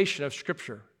misrepresentation of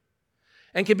Scripture.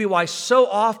 And can be why so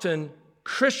often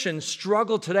Christians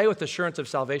struggle today with assurance of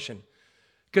salvation.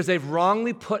 Because they've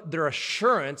wrongly put their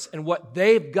assurance in what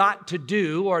they've got to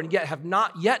do or yet have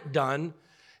not yet done,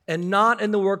 and not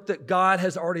in the work that God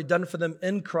has already done for them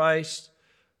in Christ,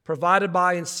 provided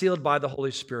by and sealed by the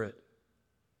Holy Spirit.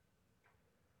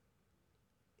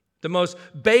 The most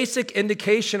basic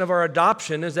indication of our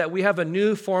adoption is that we have a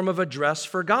new form of address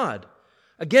for God.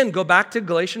 Again, go back to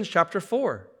Galatians chapter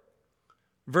 4.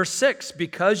 Verse 6,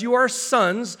 because you are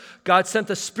sons, God sent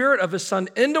the Spirit of His Son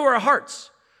into our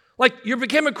hearts. Like you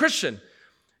became a Christian,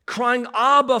 crying,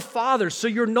 Abba, Father. So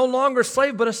you're no longer a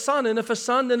slave, but a son. And if a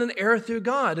son, then an heir through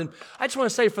God. And I just want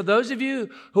to say, for those of you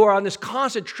who are on this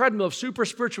constant treadmill of super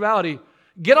spirituality,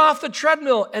 get off the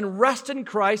treadmill and rest in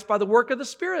Christ by the work of the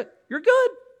Spirit. You're good.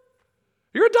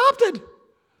 You're adopted.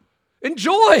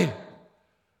 Enjoy.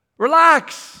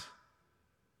 Relax.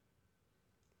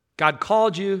 God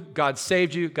called you. God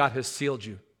saved you. God has sealed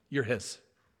you. You're His.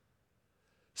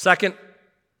 Second,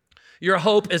 your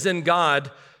hope is in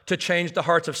God to change the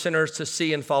hearts of sinners to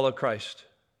see and follow Christ.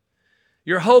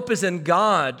 Your hope is in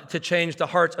God to change the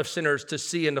hearts of sinners to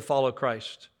see and to follow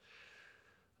Christ.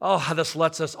 Oh, how this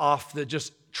lets us off the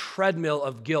just treadmill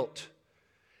of guilt.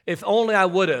 If only I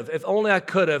would have, if only I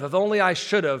could have, if only I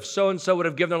should have, so-and-so would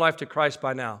have given their life to Christ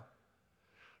by now.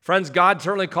 Friends, God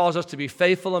certainly calls us to be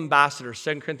faithful ambassadors,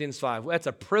 2 Corinthians 5. That's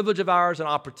a privilege of ours, an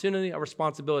opportunity, a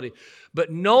responsibility.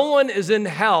 But no one is in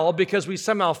hell because we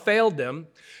somehow failed them,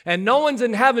 and no one's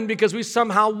in heaven because we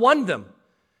somehow won them.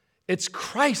 It's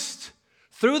Christ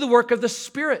through the work of the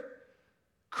Spirit.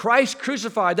 Christ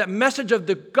crucified, that message of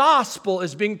the gospel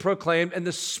is being proclaimed and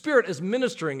the Spirit is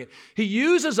ministering it. He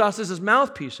uses us as His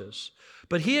mouthpieces.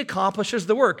 but he accomplishes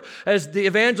the work. As the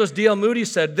evangelist D.L. Moody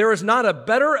said, there is not a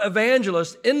better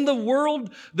evangelist in the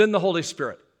world than the Holy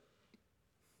Spirit.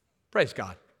 Praise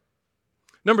God.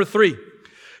 Number 3,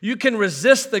 you can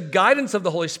resist the guidance of the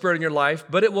Holy Spirit in your life,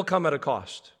 but it will come at a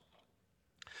cost.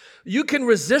 You can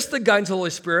resist the guidance of the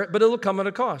Holy Spirit, but it will come at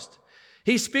a cost.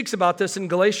 He speaks about this in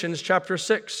Galatians chapter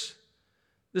 6,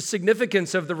 the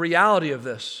significance of the reality of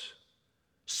this,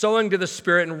 sowing to the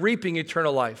Spirit and reaping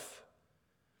eternal life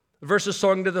versus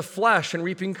sowing to the flesh and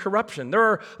reaping corruption.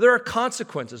 There are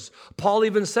consequences. Paul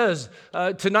even says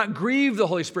to not grieve the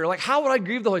Holy Spirit. Like, how would I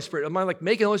grieve the Holy Spirit? Am I like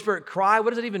making the Holy Spirit cry?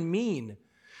 What does it even mean?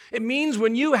 It means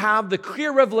when you have the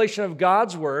clear revelation of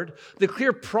God's word, the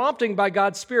clear prompting by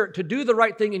God's Spirit to do the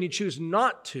right thing and you choose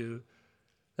not to,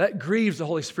 that grieves the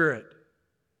Holy Spirit.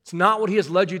 It's not what he has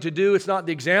led you to do. It's not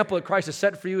the example that Christ has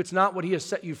set for you. It's not what he has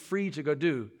set you free to go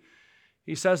do.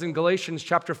 He says in Galatians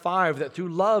chapter 5 that through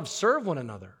love serve one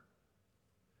another.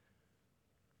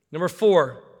 Number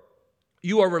 4,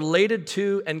 you are related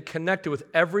to and connected with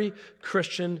every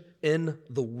Christian in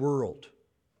the world.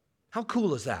 How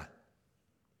cool is that?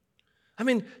 I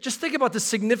mean, just think about the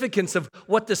significance of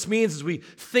what this means as we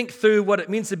think through what it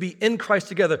means to be in Christ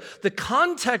together. The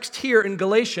context here in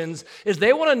Galatians is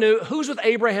they want to know who's with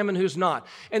Abraham and who's not.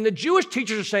 And the Jewish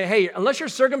teachers are saying, hey, unless you're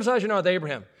circumcised, you're not with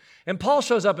Abraham. And Paul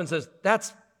shows up and says,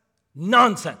 that's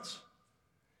nonsense.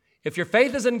 If your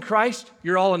faith is in Christ,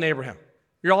 you're all in Abraham.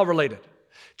 You're all related.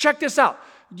 Check this out.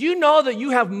 Do you know that you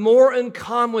have more in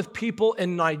common with people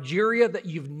in Nigeria that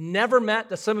you've never met,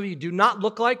 that some of you do not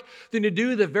look like, than you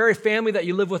do the very family that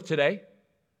you live with today?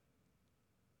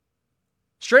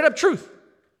 Straight up truth.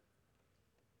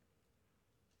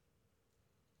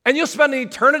 And you'll spend an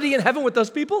eternity in heaven with those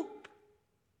people?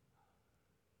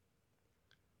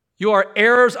 You are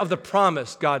heirs of the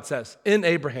promise, God says, in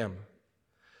Abraham.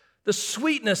 The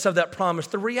sweetness of that promise,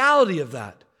 the reality of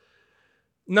that.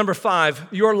 Number 5,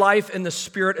 your life in the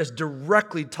Spirit is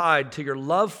directly tied to your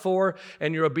love for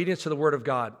and your obedience to the Word of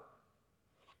God.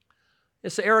 You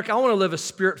say, Eric, I want to live a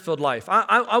Spirit-filled life.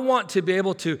 I want to be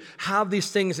able to have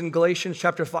these things in Galatians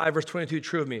chapter 5, verse 22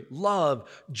 true of me. Love,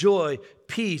 joy,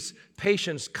 peace,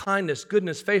 patience, kindness,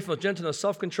 goodness, faithfulness, gentleness,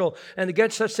 self-control. And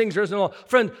against such things there is no law.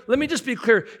 Friend, let me just be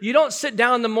clear. You don't sit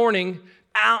down in the morning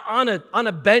on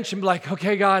a bench and be like,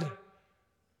 okay, God,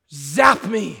 zap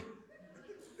me.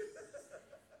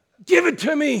 Give it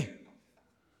to me.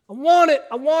 I want it.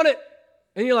 I want it.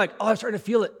 And you're like, oh, I'm starting to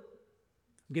feel it.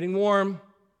 I'm getting warm.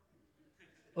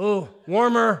 Oh,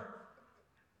 warmer.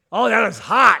 Oh, that is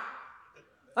hot.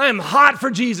 I am hot for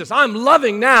Jesus. I'm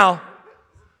loving now.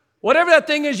 Whatever that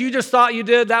thing is you just thought you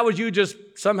did, that was you just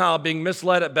somehow being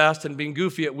misled at best and being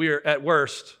goofy at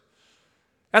worst.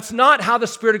 That's not how the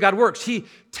Spirit of God works. He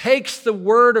takes the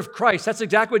word of Christ. That's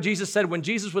exactly what Jesus said when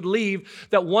Jesus would leave,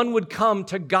 that one would come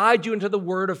to guide you into the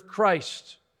word of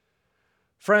Christ.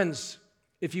 Friends,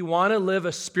 if you want to live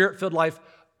a Spirit-filled life,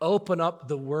 open up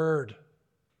the word.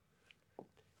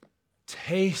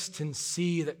 Taste and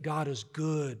see that God is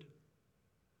good.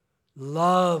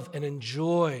 Love and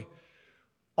enjoy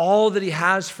all that he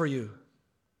has for you.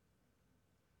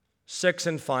 6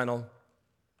 and final.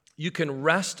 You can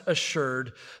rest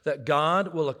assured that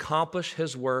God will accomplish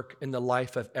his work in the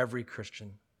life of every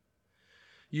Christian.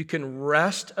 You can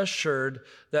rest assured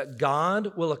that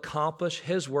God will accomplish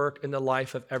his work in the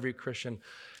life of every Christian.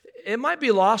 It might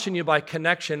be lost in you by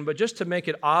connection, but just to make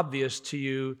it obvious to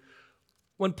you,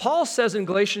 when Paul says in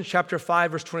Galatians chapter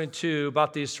 5, verse 22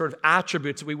 about these sort of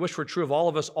attributes that we wish were true of all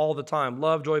of us all the time,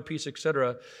 love, joy, peace,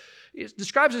 etc., he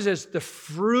describes it as the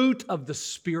fruit of the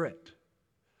Spirit.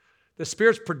 The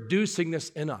Spirit's producing this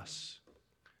in us.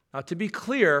 Now, to be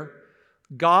clear,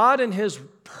 God in his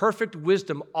perfect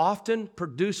wisdom often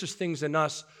produces things in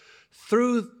us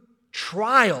through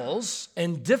trials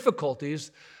and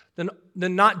difficulties than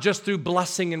not just through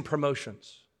blessing and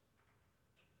promotions.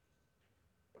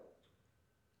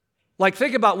 Like,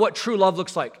 think about what true love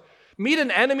looks like. Meet an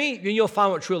enemy, and you'll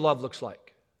find what true love looks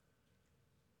like.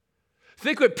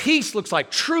 Think what peace looks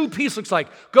like, true peace looks like.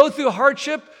 Go through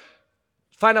hardship,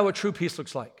 find out what true peace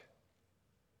looks like.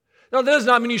 Now, that does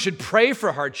not mean you should pray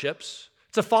for hardships.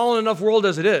 It's a fallen enough world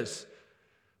as it is.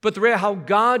 But the way how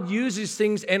God uses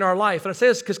things in our life, and I say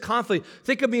this because confidently,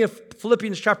 think of me of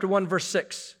Philippians chapter 1, verse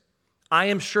 6. I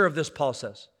am sure of this, Paul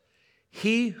says.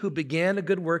 He who began a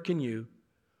good work in you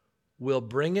will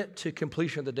bring it to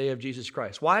completion of the day of Jesus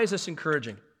Christ. Why is this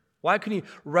encouraging? Why can you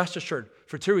rest assured?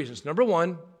 For 2 reasons. Number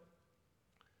 1,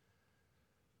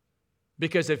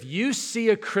 because if you see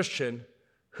a Christian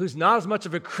who's not as much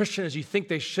of a Christian as you think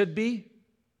they should be,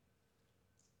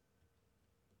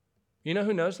 you know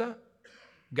who knows that?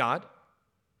 God.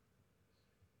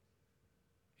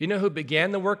 You know who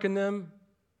began the work in them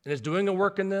and is doing a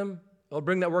work in them? Will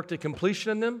bring that work to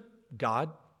completion in them? God.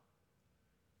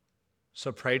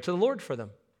 So pray to the Lord for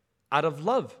them. Out of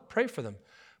love, pray for them.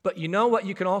 But you know what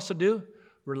you can also do?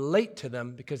 Relate to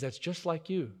them, because that's just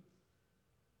like you.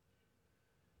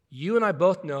 You and I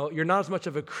both know you're not as much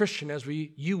of a Christian as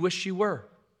you wish you were.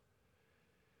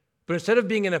 But instead of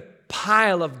being in a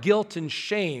pile of guilt and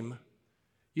shame,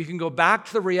 you can go back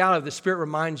to the reality the Spirit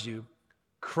reminds you.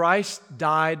 Christ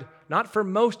died not for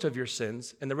most of your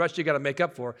sins, and the rest you got to make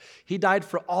up for. He died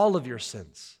for all of your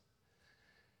sins.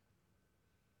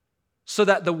 So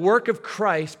that the work of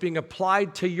Christ being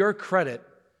applied to your credit,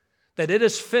 that it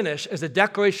is finished, is a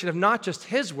declaration of not just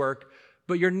His work,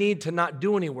 but your need to not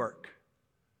do any work,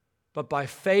 but by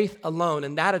faith alone,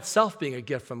 and that itself being a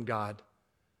gift from God,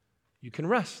 you can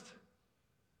rest.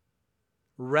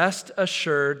 Rest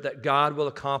assured that God will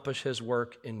accomplish His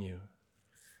work in you.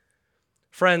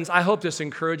 Friends, I hope this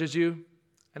encourages you,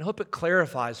 and I hope it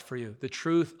clarifies for you the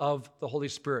truth of the Holy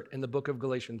Spirit in the book of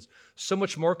Galatians. So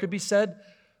much more could be said,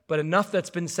 but enough that's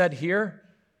been said here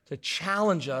to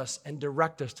challenge us and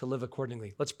direct us to live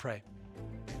accordingly. Let's pray.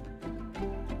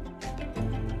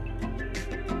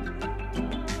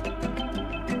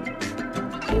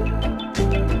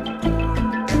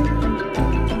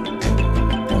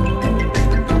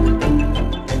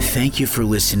 Thank you for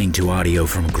listening to audio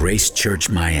from Grace Church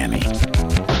Miami.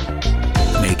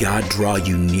 May God draw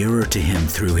you nearer to Him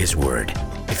through His Word.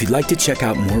 If you'd like to check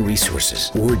out more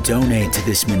resources or donate to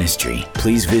this ministry,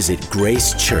 please visit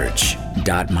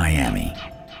gracechurch.miami.